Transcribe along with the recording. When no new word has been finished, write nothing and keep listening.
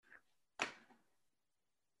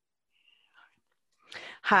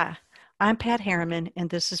Hi, I'm Pat Harriman, and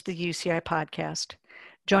this is the UCI Podcast.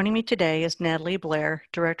 Joining me today is Natalie Blair,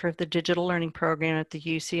 Director of the Digital Learning Program at the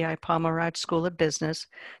UCI Merage School of Business,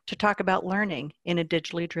 to talk about learning in a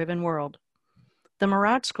digitally driven world. The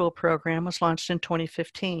Merage School program was launched in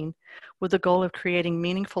 2015 with the goal of creating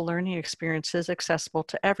meaningful learning experiences accessible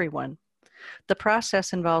to everyone. The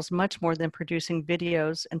process involves much more than producing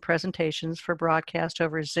videos and presentations for broadcast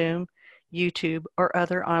over Zoom, YouTube, or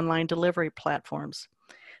other online delivery platforms.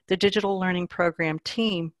 The Digital Learning Program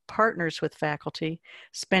team partners with faculty,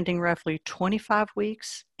 spending roughly 25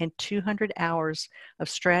 weeks and 200 hours of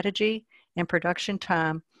strategy and production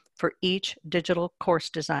time for each digital course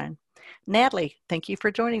design. Natalie, thank you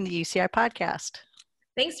for joining the UCI Podcast.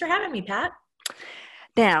 Thanks for having me, Pat.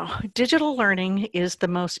 Now, digital learning is the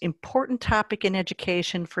most important topic in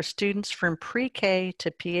education for students from pre-K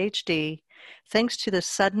to Ph.D., thanks to the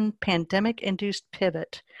sudden pandemic-induced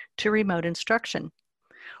pivot to remote instruction.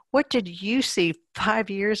 What did you see 5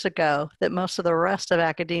 years ago that most of the rest of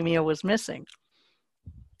academia was missing?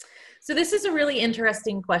 So this is a really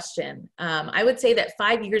interesting question. I would say that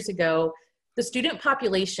 5 years ago, the student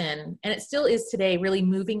population, and it still is today, really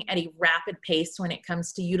moving at a rapid pace when it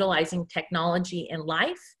comes to utilizing technology in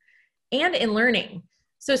life and in learning.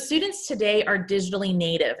 So students today are digitally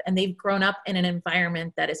native, and they've grown up in an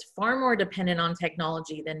environment that is far more dependent on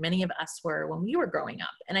technology than many of us were when we were growing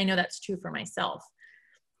up. And I know that's true for myself.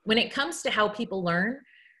 When it comes to how people learn,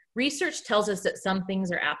 research tells us that some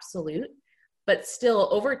things are absolute, but still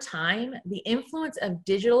over time, the influence of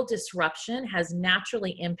digital disruption has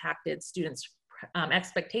naturally impacted students'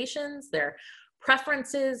 expectations, their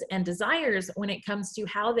preferences, and desires when it comes to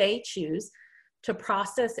how they choose to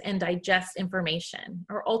process and digest information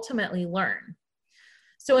or ultimately learn.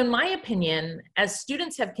 So in my opinion, as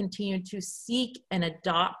students have continued to seek and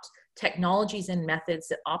adopt technologies and methods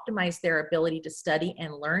that optimize their ability to study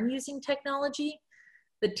and learn using technology,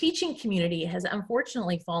 the teaching community has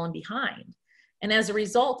unfortunately fallen behind. And as a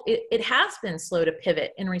result, it has been slow to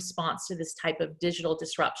pivot in response to this type of digital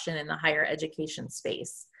disruption in the higher education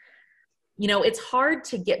space. You know, it's hard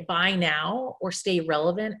to get by now or stay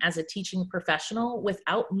relevant as a teaching professional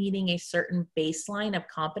without meeting a certain baseline of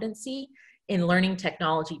competency in learning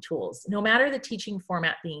technology tools, no matter the teaching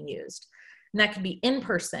format being used. And that could be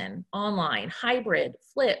in-person, online, hybrid,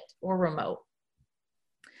 flipped, or remote.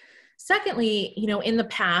 Secondly, you know, in the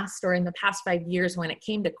past 5 years when it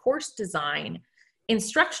came to course design,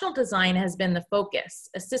 instructional design has been the focus,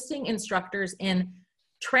 assisting instructors in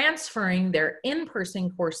transferring their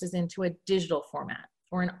in-person courses into a digital format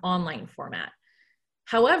or an online format.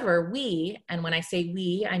 However, we, and when I say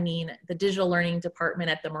we, I mean the digital learning department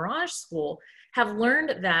at the Merage School, have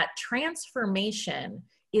learned that transformation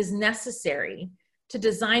is necessary to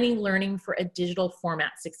designing learning for a digital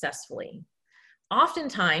format successfully.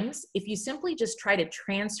 Oftentimes, if you simply just try to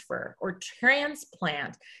transfer or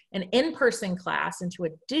transplant an in-person class into a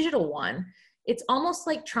digital one, it's almost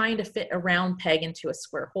like trying to fit a round peg into a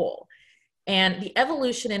square hole. And the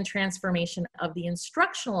evolution and transformation of the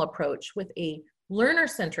instructional approach with a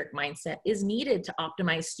learner-centric mindset is needed to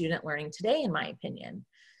optimize student learning today, in my opinion.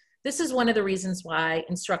 This is one of the reasons why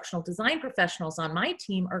instructional design professionals on my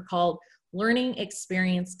team are called learning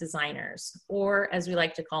experience designers, or as we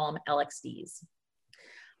like to call them, LXDs.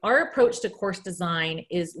 Our approach to course design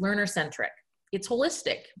is learner-centric. It's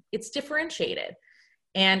holistic, it's differentiated.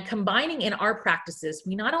 And combining in our practices,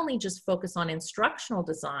 we not only just focus on instructional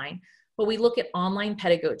design, but we look at online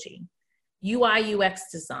pedagogy, UI,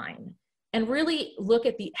 UX design, and really look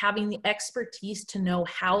at having the expertise to know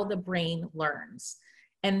how the brain learns.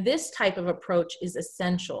 And this type of approach is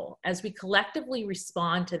essential as we collectively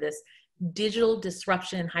respond to this digital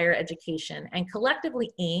disruption in higher education and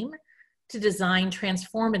collectively aim to design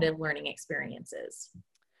transformative learning experiences.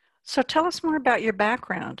 So tell us more about your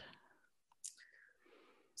background.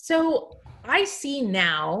 So I see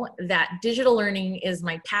now that digital learning is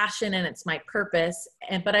my passion and it's my purpose,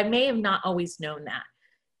 but I may have not always known that.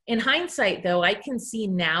 In hindsight, though, I can see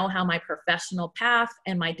now how my professional path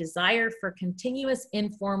and my desire for continuous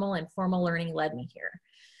informal and formal learning led me here.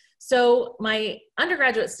 So my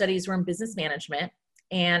undergraduate studies were in business management,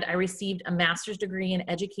 and I received a master's degree in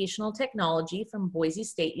educational technology from Boise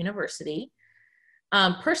State University.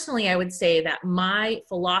 Personally, I would say that my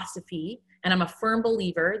philosophy, and I'm a firm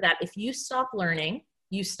believer that if you stop learning,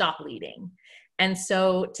 you stop leading. And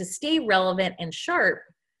so to stay relevant and sharp,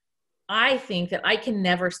 I think that I can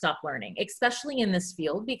never stop learning, especially in this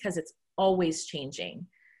field, because it's always changing.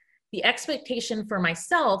 The expectation for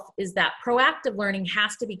myself is that proactive learning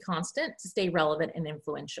has to be constant to stay relevant and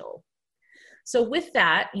influential. So with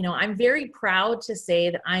that, I'm very proud to say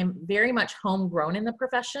that I'm very much homegrown in the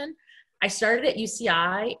profession. I started at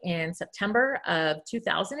UCI in September of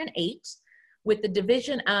 2008 with the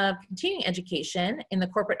Division of Continuing Education in the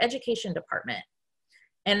Corporate Education Department.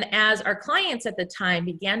 And as our clients at the time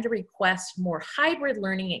began to request more hybrid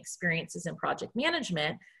learning experiences in project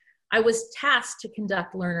management, I was tasked to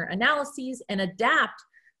conduct learner analyses and adapt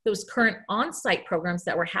those current on-site programs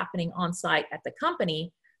that were happening on-site at the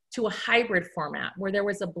company to a hybrid format where there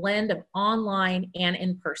was a blend of online and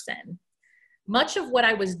in-person. Much of what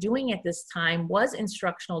I was doing at this time was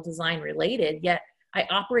instructional design related, yet I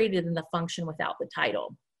operated in the function without the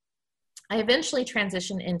title. I eventually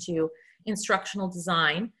transitioned into instructional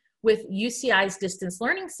design with UCI's Distance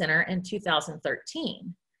Learning Center in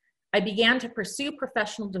 2013. I began to pursue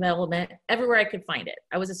professional development everywhere I could find it.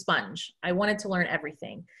 I was a sponge. I wanted to learn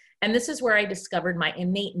everything. And this is where I discovered my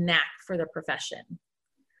innate knack for the profession.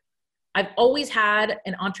 I've always had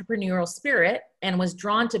an entrepreneurial spirit and was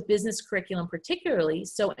drawn to business curriculum particularly.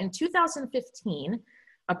 So in 2015,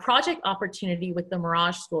 a project opportunity with the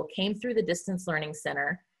Merage School came through the Distance Learning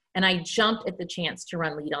Center, and I jumped at the chance to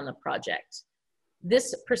run lead on the project.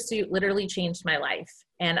 This pursuit literally changed my life,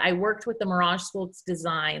 and I worked with the Merage School to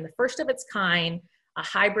design the first of its kind, a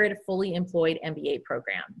hybrid, fully employed MBA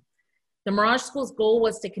program. The Merage School's goal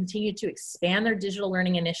was to continue to expand their digital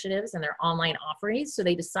learning initiatives and their online offerings, so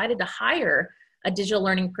they decided to hire a digital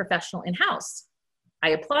learning professional in-house. I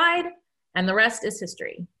applied, and the rest is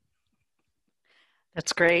history.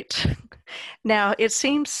 That's great. Now, it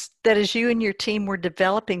seems that as you and your team were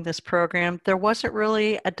developing this program, there wasn't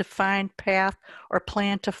really a defined path or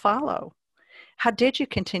plan to follow. How did you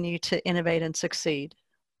continue to innovate and succeed?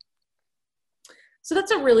 So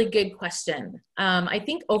that's a really good question. I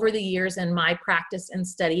think over the years in my practice and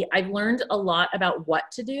study, I've learned a lot about what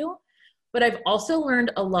to do, but I've also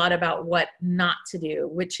learned a lot about what not to do,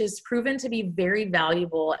 which has proven to be very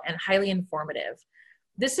valuable and highly informative.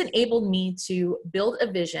 This enabled me to build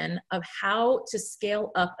a vision of how to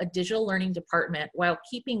scale up a digital learning department while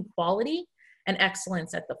keeping quality and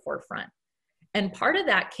excellence at the forefront. And part of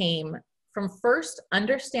that came from first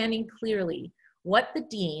understanding clearly what the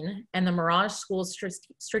dean and the Merage School's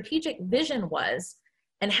strategic vision was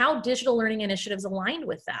and how digital learning initiatives aligned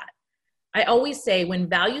with that. I always say when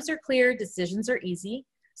values are clear, decisions are easy.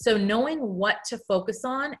 So knowing what to focus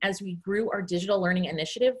on as we grew our digital learning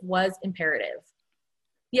initiative was imperative.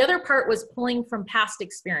 The other part was pulling from past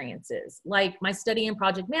experiences, like my study in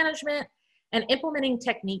project management and implementing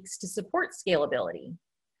techniques to support scalability.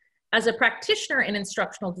 As a practitioner in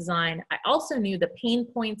instructional design, I also knew the pain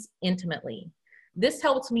points intimately. This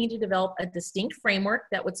helped me to develop a distinct framework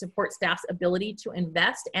that would support staff's ability to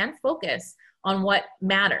invest and focus on what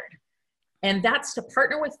mattered. And that's to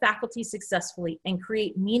partner with faculty successfully and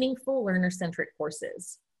create meaningful learner-centric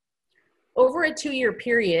courses. Over a 2-year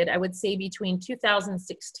period, I would say between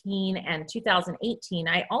 2016 and 2018,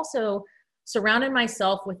 I also surrounded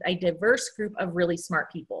myself with a diverse group of really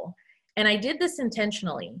smart people. And I did this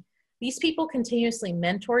intentionally. These people continuously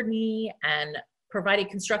mentored me and provided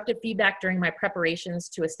constructive feedback during my preparations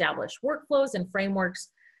to establish workflows and frameworks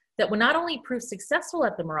that would not only prove successful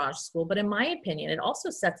at the Merage School, but in my opinion, it also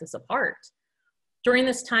sets us apart. During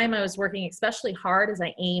this time, I was working especially hard as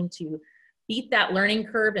I aimed to beat that learning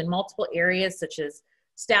curve in multiple areas such as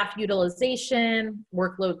staff utilization,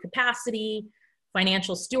 workload capacity,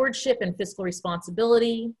 financial stewardship and fiscal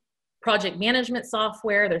responsibility, project management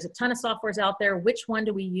software. There's a ton of softwares out there. Which one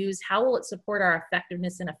do we use? How will it support our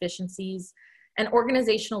effectiveness and efficiencies? And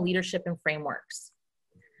organizational leadership and frameworks.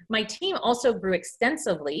 My team also grew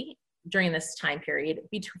extensively during this time period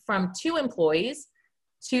from 2 employees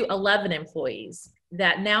to 11 employees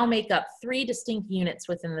that now make up 3 distinct units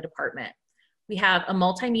within the department. We have a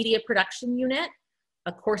multimedia production unit,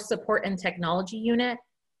 a course support and technology unit,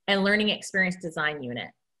 and learning experience design unit.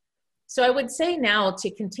 So I would say now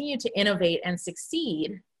to continue to innovate and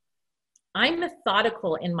succeed, I'm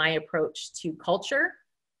methodical in my approach to culture,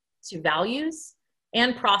 to values,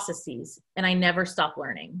 and processes, and I never stop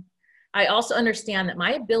learning. I also understand that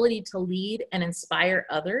my ability to lead and inspire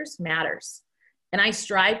others matters, and I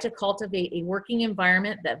strive to cultivate a working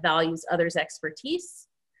environment that values others' expertise.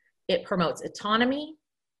 It promotes autonomy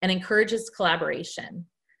and encourages collaboration.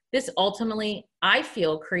 This ultimately, I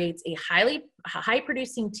feel, creates a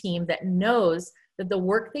high-producing team that knows that the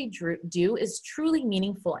work they do is truly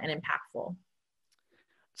meaningful and impactful.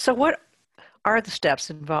 So what are the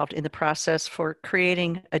steps involved in the process for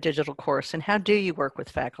creating a digital course, and how do you work with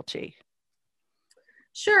faculty?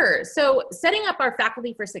 Sure. So setting up our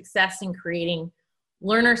faculty for success in creating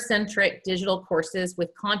learner-centric digital courses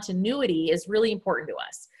with continuity is really important to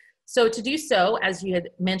us. So to do so, as you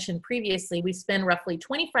had mentioned previously, we spend roughly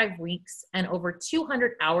 25 weeks and over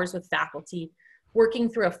 200 hours with faculty working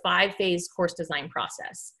through a 5-phase course design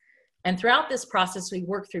process. And throughout this process, we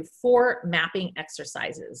work through 4 mapping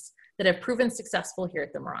exercises that have proven successful here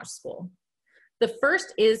at the Merage School. The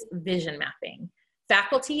first is vision mapping.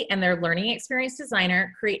 Faculty and their learning experience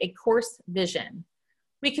designer create a course vision.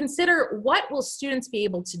 We consider what will students be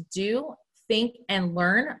able to do, think, and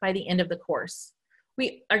learn by the end of the course.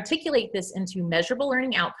 We articulate this into measurable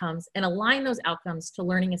learning outcomes and align those outcomes to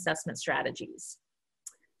learning assessment strategies.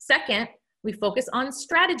 Second, we focus on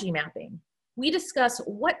strategy mapping. We discuss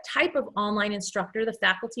what type of online instructor the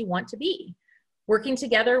faculty want to be. Working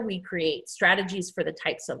together, we create strategies for the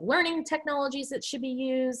types of learning technologies that should be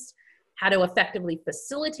used, how to effectively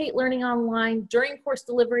facilitate learning online during course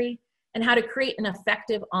delivery, and how to create an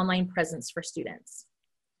effective online presence for students.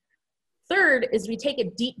 Third is we take a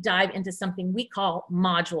deep dive into something we call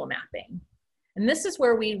module mapping. And this is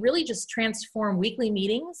where we really just transform weekly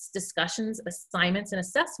meetings, discussions, assignments, and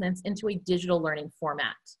assessments into a digital learning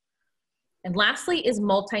format. And lastly is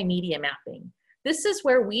multimedia mapping. This is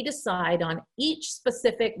where we decide on each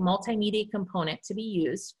specific multimedia component to be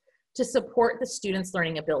used to support the student's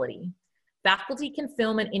learning ability. Faculty can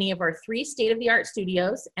film in any of our 3 state-of-the-art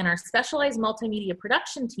studios, and our specialized multimedia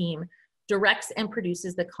production team directs and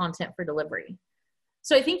produces the content for delivery.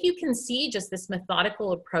 So I think you can see just this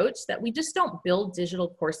methodical approach that we just don't build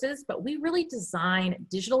digital courses, but we really design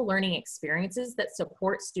digital learning experiences that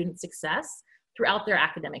support student success throughout their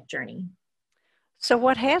academic journey. So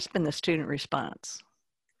what has been the student response?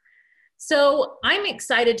 So I'm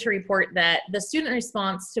excited to report that the student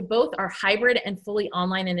response to both our hybrid and fully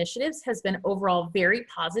online initiatives has been overall very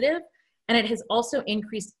positive, and it has also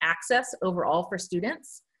increased access overall for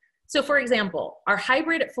students. So for example, our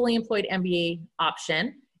hybrid fully employed MBA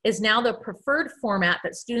option is now the preferred format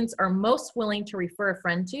that students are most willing to refer a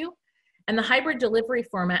friend to, and the hybrid delivery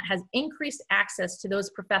format has increased access to those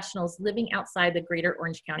professionals living outside the greater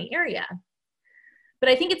Orange County area. But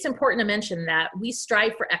I think it's important to mention that we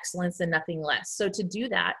strive for excellence and nothing less. So to do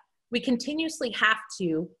that, we continuously have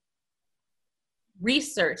to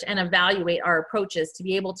research and evaluate our approaches to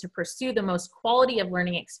be able to pursue the most quality of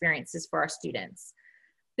learning experiences for our students.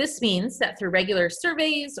 This means that through regular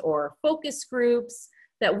surveys or focus groups,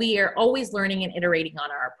 that we are always learning and iterating on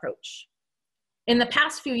our approach. In the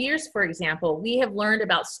past few years, for example, we have learned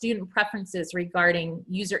about student preferences regarding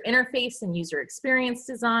user interface and user experience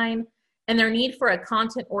design, and their need for a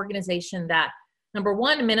content organization that, number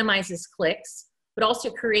one, minimizes clicks, but also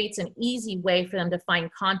creates an easy way for them to find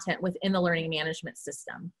content within the learning management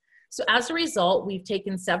system. So as a result, we've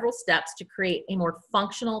taken several steps to create a more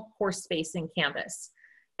functional course space in Canvas.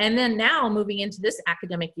 And then now, moving into this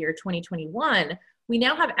academic year, 2021, we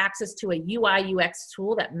now have access to a UI UX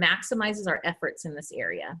tool that maximizes our efforts in this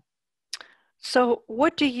area. So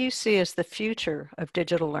what do you see as the future of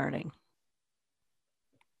digital learning?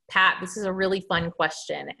 Pat, this is a really fun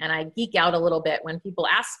question, and I geek out a little bit when people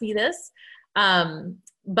ask me this.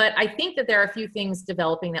 But I think that there are a few things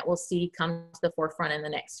developing that we'll see come to the forefront in the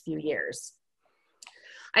next few years.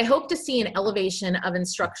 I hope to see an elevation of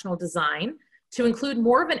instructional design to include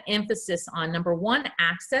more of an emphasis on, number one,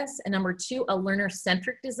 access, and number two, a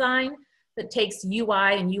learner-centric design that takes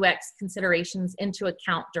UI and UX considerations into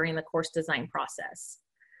account during the course design process.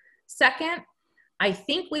 Second, I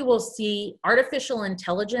think we will see artificial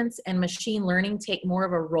intelligence and machine learning take more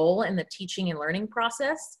of a role in the teaching and learning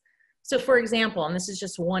process. So for example, and this is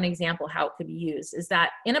just one example how it could be used, is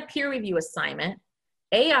that in a peer review assignment,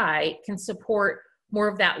 AI can support more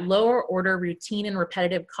of that lower order routine and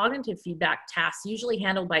repetitive cognitive feedback tasks usually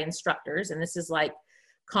handled by instructors. And this is like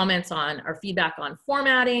comments on or feedback on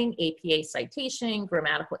formatting, APA citation,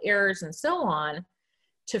 grammatical errors, and so on,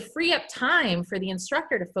 to free up time for the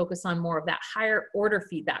instructor to focus on more of that higher order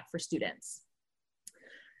feedback for students.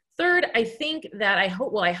 Third, I think that I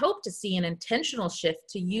hope to see an intentional shift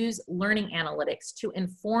to use learning analytics to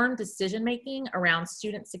inform decision-making around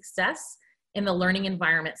student success in the learning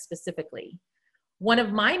environment specifically. One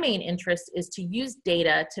of my main interests is to use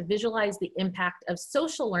data to visualize the impact of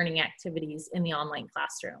social learning activities in the online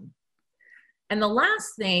classroom. And the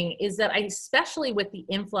last thing is that especially with the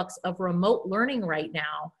influx of remote learning right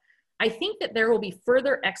now, I think that there will be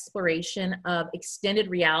further exploration of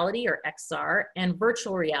extended reality or XR and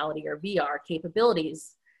virtual reality or VR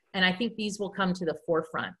capabilities. And I think these will come to the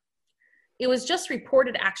forefront. It was just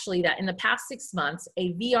reported actually that in the past 6 months,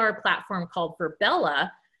 a VR platform called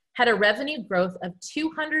Verbella had a revenue growth of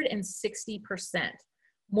 260%,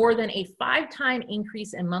 more than a 5-time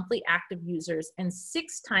increase in monthly active users and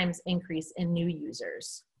 6 times increase in new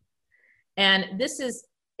users. And this is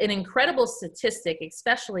an incredible statistic,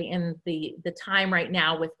 especially in the time right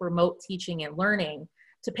now with remote teaching and learning,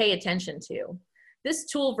 to pay attention to. This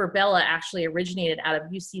tool, Verbella, actually originated out of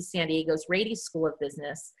UC San Diego's Rady School of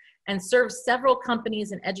Business and serves several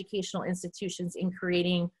companies and educational institutions in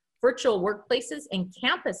creating virtual workplaces and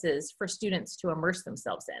campuses for students to immerse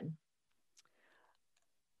themselves in.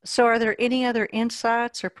 So are there any other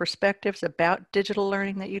insights or perspectives about digital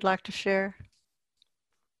learning that you'd like to share?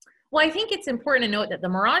 Well, I think it's important to note that the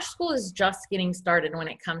Merage School is just getting started when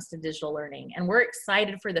it comes to digital learning, and we're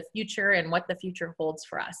excited for the future and what the future holds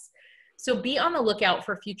for us. So be on the lookout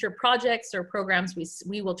for future projects or programs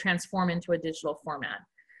we will transform into a digital format.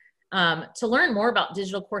 To learn more about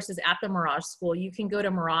digital courses at the Merage School, you can go to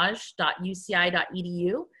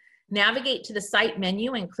merage.uci.edu, navigate to the site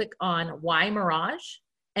menu and click on Why Merage,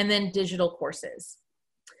 and then Digital Courses.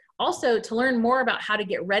 Also, to learn more about how to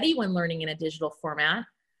get ready when learning in a digital format,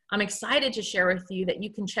 I'm excited to share with you that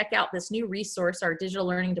you can check out this new resource our digital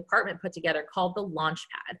learning department put together called the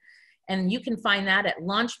Launchpad. And you can find that at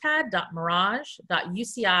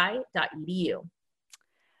launchpad.merage.uci.edu.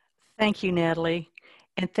 Thank you, Natalie.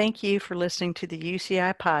 And thank you for listening to the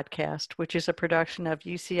UCI Podcast, which is a production of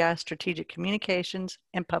UCI Strategic Communications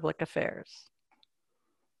and Public Affairs.